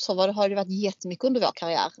lite, så har det varit jättemycket under vår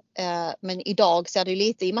karriär. Men idag ser det ju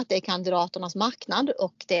lite, i och med att det är kandidaternas marknad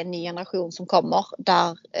och det är en ny generation som kommer,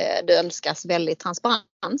 där det önskas väldigt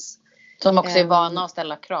transparens. Som också är vana att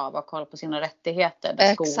ställa krav och kolla på sina rättigheter.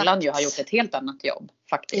 Där skolan ju har gjort ett helt annat jobb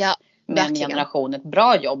faktiskt. Ja, med en generation, ett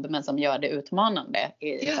bra jobb, men som gör det utmanande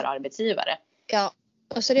för arbetsgivare. Ja.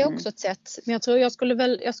 Och så det är också ett sätt, men jag tror jag skulle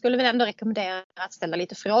väl ändå rekommendera att ställa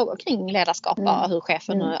lite frågor kring ledarskap, hur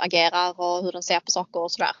chefen agerar och hur de ser på saker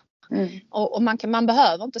och sådär. Och man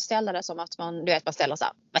behöver inte ställa det som att man ställer så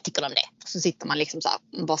här: vad tycker du om det? Så sitter man liksom så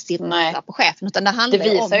här, bara stirrar på chefen, utan det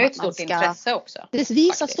visar ju ett stort intresse också. Det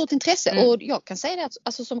visar ett stort intresse, och jag kan säga det att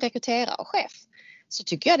alltså, som rekryterare och chef så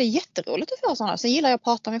tycker jag det är jätteroligt att få sådana. Sen gillar jag att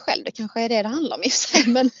prata med mig själv. Det kanske är det handlar om i sig.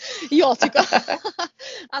 Men jag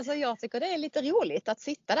tycker det är lite roligt att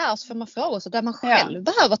sitta där och så får man frågor så där man själv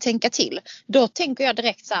behöver tänka till. Då tänker jag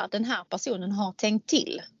direkt så här: den här personen har tänkt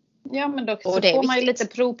till. Ja, men då så det är får man ju viktigt.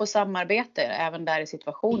 lite prov på samarbete även där i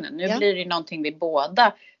situationen. Nu Ja. blir det ju någonting vi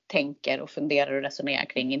båda tänker och funderar och resonerar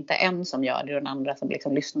kring. Inte en som gör det och den andra som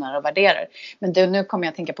liksom lyssnar och värderar. Men du, nu kommer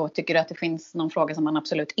jag att tänka på, tycker du att det finns någon fråga som man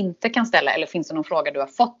absolut inte kan ställa? Eller finns det någon fråga du har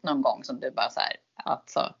fått någon gång som du bara så här,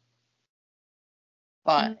 alltså,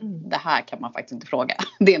 det här kan man faktiskt inte fråga.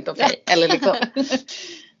 Det är inte okej. Eller liksom.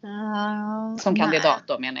 Som kandidat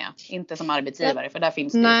då menar jag. Inte som arbetsgivare. För där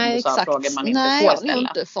finns det som du sa frågor man inte får ställa. Jag har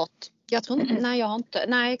inte fått. Jag tror inte, jag har inte.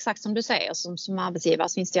 Nej, exakt som du säger. Som arbetsgivare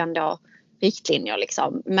så finns det ändå riktlinjer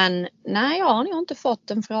liksom. Men nej, jag har nog inte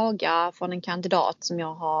fått en fråga från en kandidat som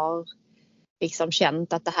jag har liksom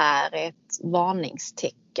känt att det här är ett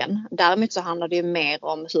varningstecken. Däremot så handlar det ju mer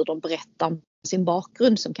om hur de berättar sin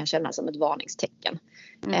bakgrund som kan kännas som ett varningstecken.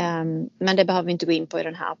 Men det behöver vi inte gå in på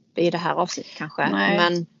i det här avsnittet kanske. Nej.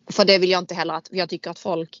 Men för det vill jag inte heller jag tycker att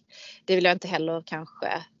det vill jag inte heller kanske,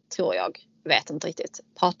 tror jag, vet inte riktigt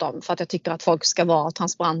prata om. För att jag tycker att folk ska vara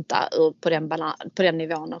transparenta på den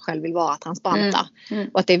nivån de själv vill vara transparenta.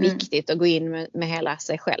 Och att det är viktigt att gå in med hela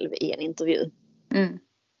sig själv i en intervju.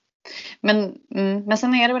 Men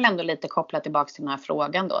sen är det väl ändå lite kopplat tillbaka till den här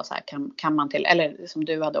frågan då. Så här, kan man eller som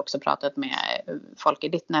du hade också pratat med folk i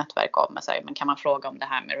ditt nätverk om. Så här, men kan man fråga om det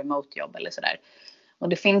här med remote jobb eller sådär. Och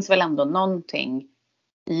det finns väl ändå någonting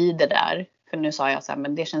i det där. För nu sa jag så här,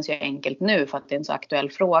 men det känns ju enkelt nu för att det är en så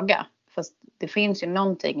aktuell fråga. Fast det finns ju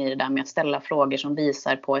någonting i det där med att ställa frågor som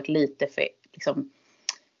visar på ett lite för, liksom,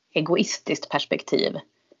 egoistiskt perspektiv.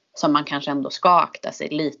 Som man kanske ändå ska akta sig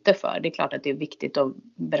lite för. Det är klart att det är viktigt att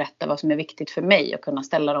berätta vad som är viktigt för mig och kunna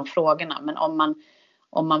ställa de frågorna. Men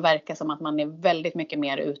om man verkar som att man är väldigt mycket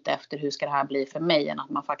mer ute efter hur ska det här bli för mig. Än att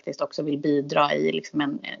man faktiskt också vill bidra i,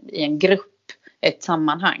 liksom i en grupp, ett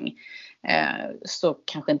sammanhang. Så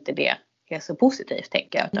kanske inte det är så positivt,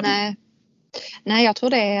 tänker jag. Utan... Nej, jag tror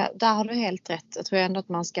där har du helt rätt. Jag tror ändå att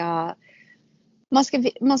man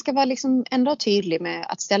ska vara liksom ändå tydlig med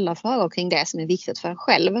att ställa frågor kring det som är viktigt för en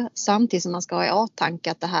själv. Samtidigt som man ska ha i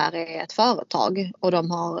åtanke att det här är ett företag och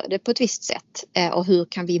de har det på ett visst sätt. Och hur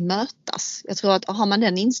kan vi mötas? Jag tror att har man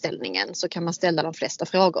den inställningen så kan man ställa de flesta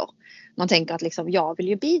frågor. Man tänker att liksom, jag vill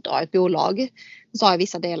ju bidra i ett bolag. Så har jag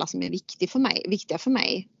vissa delar som är viktiga för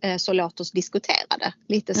mig. Så låt oss diskutera det.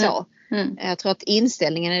 Lite så. Jag tror att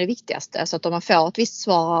inställningen är det viktigaste. Så att om man får ett visst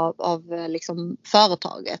svar av liksom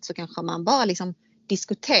företaget så kanske man bara liksom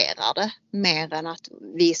diskuterar det mer än att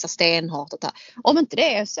visa stenhårt. Om inte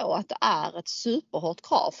det är så att det är ett superhårt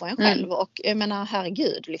krav för en själv. Och jag menar,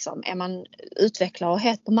 herregud, liksom, är man utvecklare och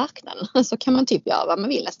het på marknaden så kan man typ göra vad man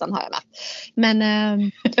vill nästan, har jag märkt.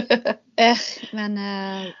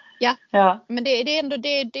 Ja. Men det är ändå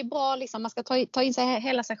det är bra liksom. Man ska ta in sig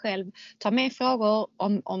hela sig själv. Ta med frågor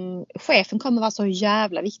om chefen kommer vara så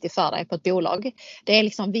jävla viktig för dig på ett bolag. Det är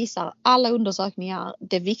liksom, visar alla undersökningar.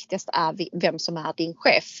 Det viktigaste är vem som är din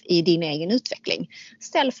chef i din egen utveckling.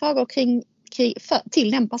 Ställ frågor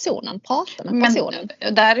till den personen. Prata med personen.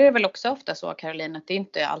 Men där är det väl också ofta så, Caroline, att det är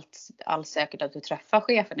inte alls säkert att du träffar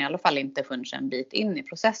chefen. I alla fall inte förrän en bit in i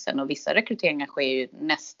processen. Och vissa rekryteringar sker ju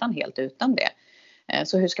nästan helt utan det.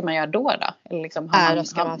 Så hur ska man göra då? Eller liksom, har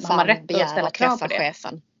man rätt att ställa krav på det?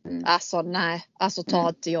 Chefen. Alltså ta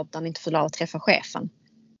ett jobb där man inte får lov att träffa chefen.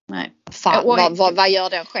 Nej. Vad gör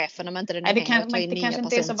den chefen om inte den det kanske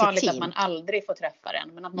inte är så vanligt att man aldrig får träffa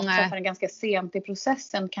den. Men att man träffar den ganska sent i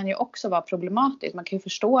processen kan ju också vara problematiskt. Man kan ju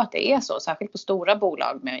förstå att det är så. Särskilt på stora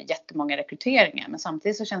bolag med jättemånga rekryteringar. Men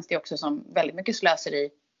samtidigt så känns det också som väldigt mycket slöseri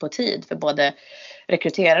på tid för både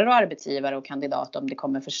rekryterare och arbetsgivare och kandidat om det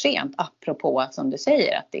kommer för sent. Apropå som du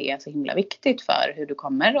säger att det är så himla viktigt för hur du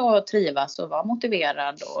kommer att trivas och vara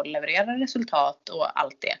motiverad och leverera resultat och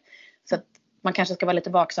allt det. Så att man kanske ska vara lite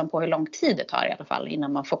vaksam på hur lång tid det tar i alla fall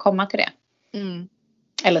innan man får komma till det.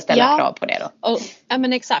 Eller ställa krav på det då. Ja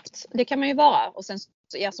men exakt, det kan man ju vara. Och sen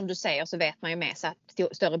som du säger så vet man ju med sig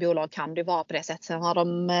att större bolag kan det vara på det sättet. Sen har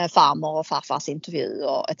de farmor och farfars intervju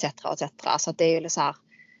och etc. Så att det är ju så här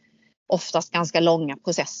oftast ganska långa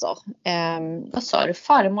processer. Vad sa du?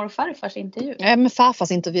 Farmor och farfars intervju? Ja, men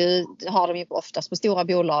farfars intervju har de ju oftast på stora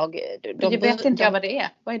bolag. Jag vet inte vad det är.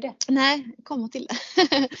 Vad är det? Nej, kommer till det.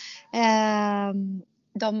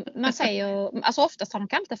 Man säger, alltså oftast har de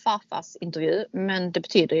kallat det farfars intervju. Men det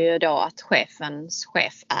betyder ju då att chefens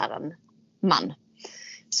chef är en man.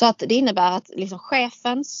 Så att det innebär att liksom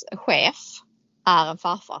chefens chef är en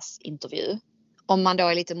farfars intervju. Om man då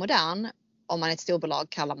är lite modern, om man är ett storbolag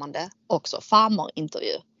kallar man det också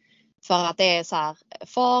farmor-intervju. För att det är så här,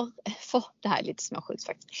 det här är lite småsjukt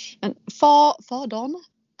faktiskt. Men fadern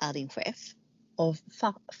är din chef och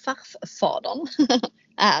farfadern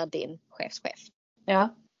är din chefschef.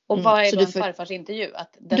 Ja, Och vad är då en farfars intervju?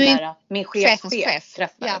 Att den där, min chef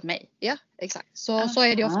träffar mig. Ja, exakt. Så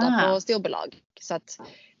är det ofta på storbolag. Så att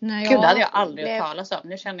när Gud, det hade jag aldrig hört talas om.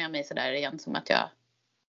 Nu känner jag mig sådär igen som att jag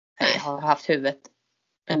har haft huvudet.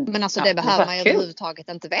 Men alltså det behöver man ju överhuvudtaget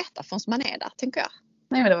inte veta förrän man är där, tänker jag.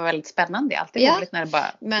 Nej, men det var väldigt spännande. Alltid roligt när det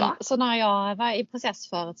bara så när jag var i process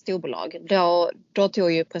för ett storbolag, då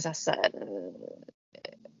tog ju processen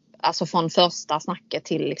alltså från första snacket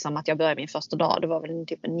till liksom att jag började min första dag. Det var väl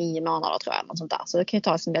typ 9 månader tror jag. Något sånt där. Så det kan ju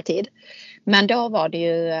ta sin del tid. Men då var det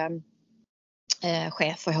ju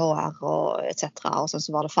chef för HR och etc. Och sen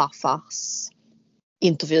så var det farfars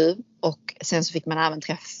intervju. Och sen så fick man även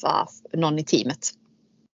träffa någon i teamet.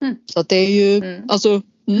 Så att det är ju alltså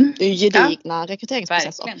det är gedigna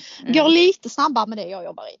rekryteringsprocesser. Går lite snabbare med det jag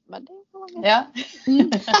jobbar i. Men det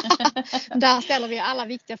Där ställer vi alla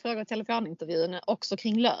viktiga frågor i telefonintervjun. Också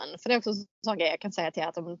kring lön. För det är också en sån grej jag kan säga till er.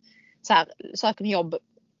 Att om söker ni jobb,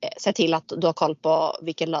 se till att du har koll på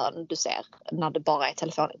vilken lön du ser när det bara är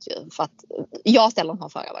telefonintervju. För att jag ställer en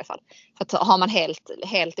fråga i varje fall. För att har man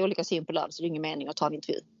helt olika syn på lön så är det ingen mening att ta en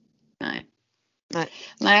intervju.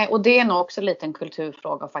 Nej, och det är nog också lite en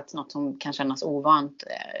kulturfråga och faktiskt något som kan kännas ovant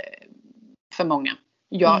för många.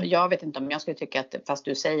 Jag vet inte om jag skulle tycka att, fast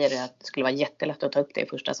du säger att det skulle vara jättelätt att ta upp det i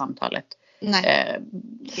första samtalet.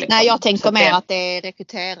 Nej, jag tänker mer att det är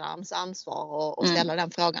rekryterarens ansvar att ställa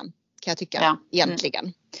den frågan, kan jag tycka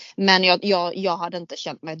egentligen. Men jag hade inte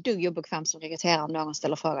känt mig dugg obekväm som rekryterare om någon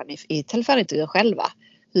ställer frågan i telefonintervjuer själva.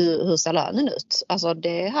 Hur ser lönen ut? Alltså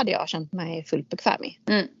det hade jag känt mig fullt bekväm i.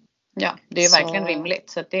 Ja, det är verkligen rimligt.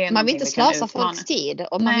 Så det är man vill inte slösa folks tid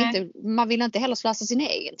och man vill inte heller slösa sin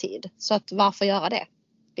egen tid. Så att varför göra det?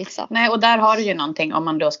 Nej, och där har du ju någonting om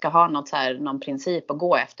man då ska ha någon princip att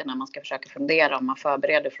gå efter när man ska försöka fundera om man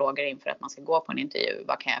förbereder frågor inför att man ska gå på en intervju.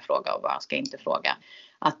 Vad kan jag fråga och vad ska jag inte fråga?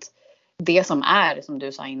 Att det som är, som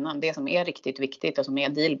du sa innan, det som är riktigt viktigt och som är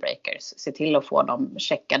dealbreakers, se till att få dem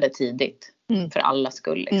checkade tidigt för alla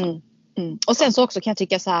skull. Liksom. Och sen så också kan jag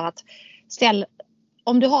tycka så här att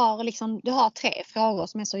om du har 3 frågor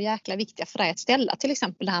som är så jäkla viktiga för dig att ställa, till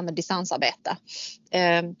exempel det här med distansarbete.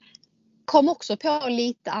 Kom också på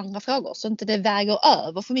lite andra frågor så inte det väger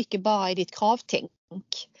över för mycket bara i ditt kravtänk.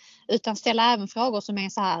 Utan ställa även frågor som är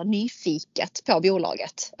så här nyfiket på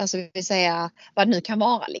bolaget. Alltså vi vill säga vad det nu kan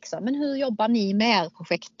vara liksom. Men hur jobbar ni med er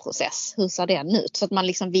projektprocess? Hur ser den ut? Så att man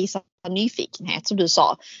liksom visar nyfikenhet som du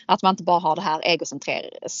sa. Att man inte bara har det här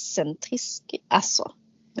egocentrisk. Alltså,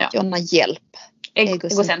 Jonna hjälp.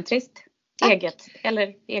 Egocentriskt. Eget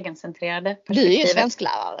eller egencentrerade perspektivet. Du är ju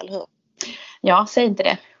svensklärare, eller hur? Ja, säg inte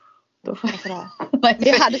det.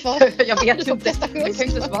 Vi hade för jag vet inte. Jag kan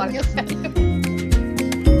inte svara.